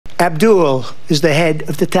Abdul is the head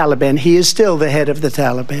of the Taliban. He is still the head of the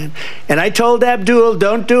Taliban. And I told Abdul,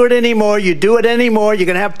 don't do it anymore. You do it anymore, you're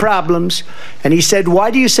going to have problems. And he said,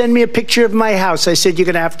 why do you send me a picture of my house? I said, you're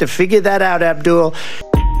going to have to figure that out, Abdul.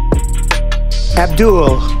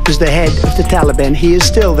 Abdul is the head of the Taliban. He is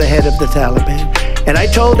still the head of the Taliban. And I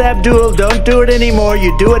told Abdul, don't do it anymore.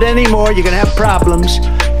 You do it anymore, you're going to have problems.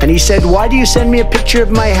 And he said, why do you send me a picture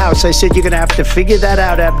of my house? I said, you're going to have to figure that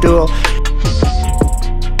out, Abdul.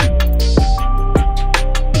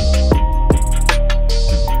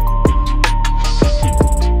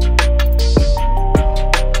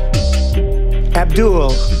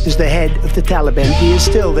 Abdul is the head of the Taliban. He is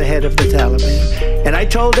still the head of the Taliban. And I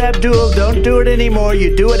told Abdul, don't do it anymore.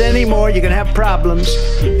 You do it anymore, you're going to have problems.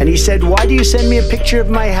 And he said, why do you send me a picture of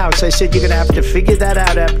my house? I said, you're going to have to figure that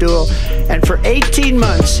out, Abdul. And for 18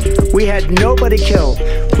 months, we had nobody killed.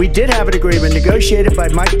 We did have an agreement negotiated by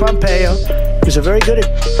Mike Pompeo. It was a very good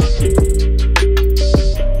agreement.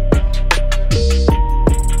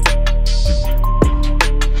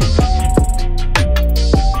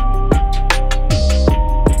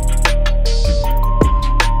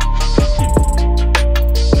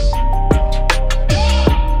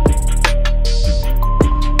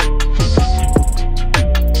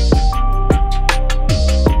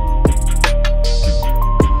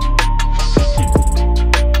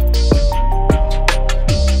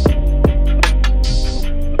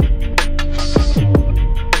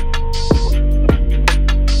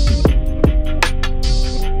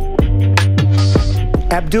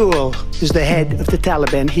 Abdul is the head of the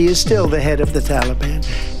Taliban. He is still the head of the Taliban.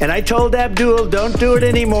 And I told Abdul, don't do it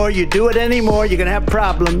anymore. You do it anymore, you're going to have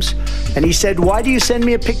problems. And he said, why do you send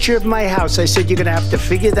me a picture of my house? I said, you're going to have to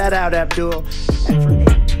figure that out, Abdul. And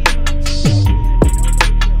for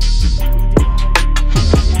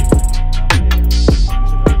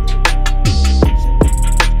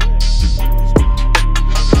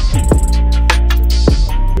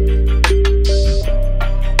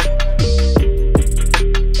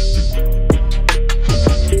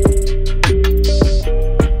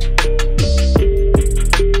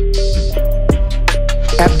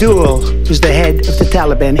Abdul is the head of the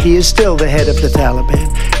Taliban. He is still the head of the Taliban.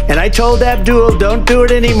 And I told Abdul, don't do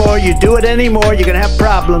it anymore. You do it anymore, you're going to have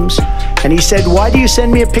problems. And he said, why do you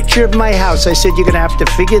send me a picture of my house? I said, you're going to have to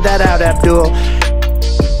figure that out, Abdul.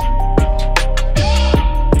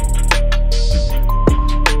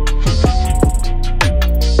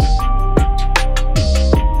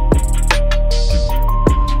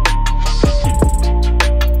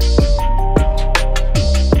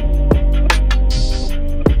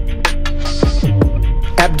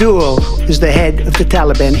 Abdul is the head of the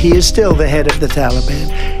Taliban. He is still the head of the Taliban.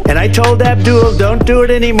 And I told Abdul, don't do it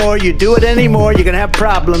anymore. You do it anymore, you're going to have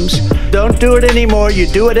problems. Don't do it anymore. You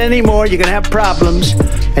do it anymore, you're going to have problems.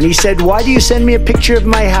 And he said, why do you send me a picture of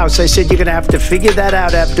my house? I said, you're going to have to figure that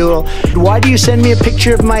out, Abdul. Why do you send me a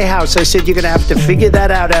picture of my house? I said, you're going to have to figure that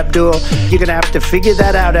out, Abdul. You're going to have to figure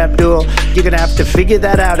that out, Abdul. You're going to have to figure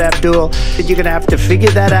that out, Abdul. You're going to have to figure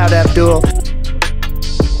that out, Abdul.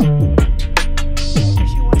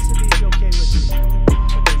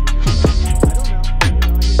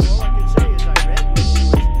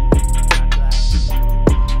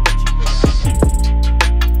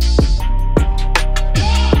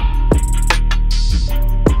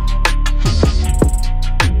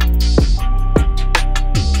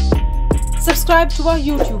 Subscribe to our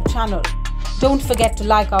YouTube channel. Don't forget to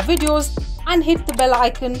like our videos and hit the bell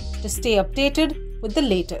icon to stay updated with the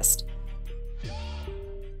latest.